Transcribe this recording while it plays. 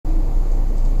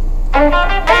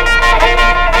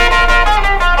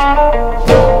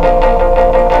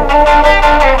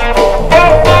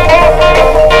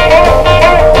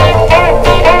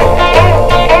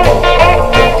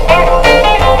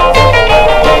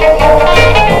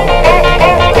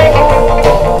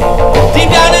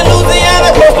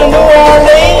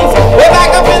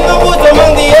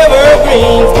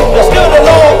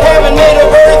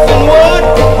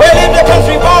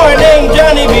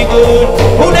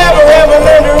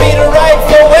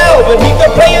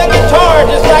play a guitar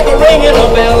just like a ringing a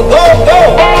bell. Go, go.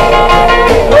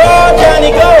 Go,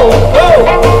 Johnny, go, go.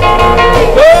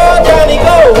 Go, Johnny,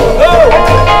 go, go.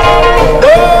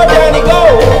 Go, Johnny, go,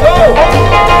 go.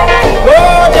 Go,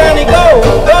 Johnny, go,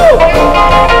 go.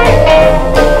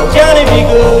 Johnny be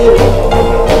good.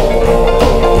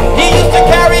 He used to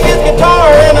carry his guitar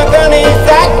in a gunny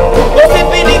sack. Go sit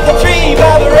beneath the tree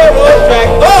by the railroad track.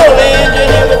 Oh, the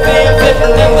engine and the fan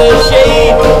sitting in the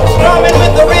shade, strumming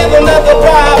with the rhythm that the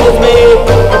drivers made.